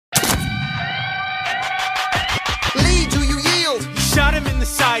the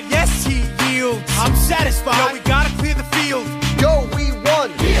side, yes, he yields. I'm satisfied. Yo, we gotta clear the field. Yo, we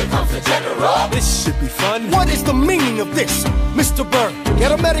won. Here comes the general. This should be fun. What is the meaning of this, Mr. Burr?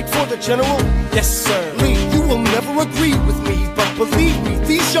 Get a medic for the general. Yes, sir. Lee, you will never agree with me, but believe me,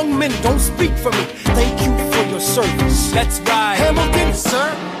 these young men don't speak for me. Thank you for your service. That's right. Hamilton, sir,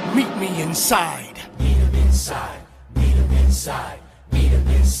 meet me inside. Meet him inside. Meet him inside. Meet him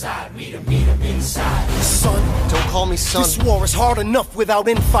inside. Meet him inside. Son, Don't call me son. this war is hard enough without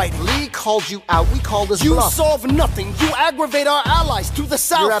infighting. Lee called you out. We called his You bluff. solve nothing. You aggravate our allies to the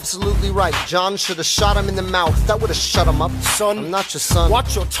south. You're absolutely right. John should have shot him in the mouth. That would have shut him up. Son, I'm not your son.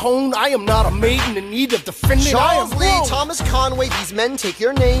 watch your tone. I am not a maiden in need of defending. I am Charles Lee, wrong. Thomas Conway, these men take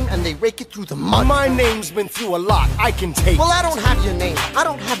your name and they rake it through the mud. My name's been through a lot. I can take. Well, I don't have your name. I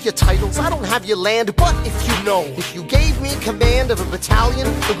don't have your titles. I don't have your land. But if you know, if you gave me command of a battalion,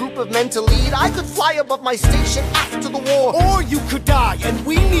 a group of men to lead, I could fly above my station after the war. or you could die, and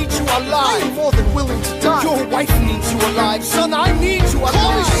we need you I am alive. more than willing to die. Your wife needs you alive, son. I need you alive.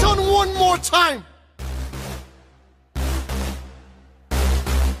 Call me son one more time.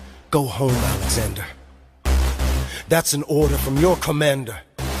 Go home, Alexander. That's an order from your commander.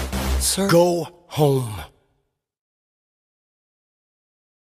 Sir. Go home.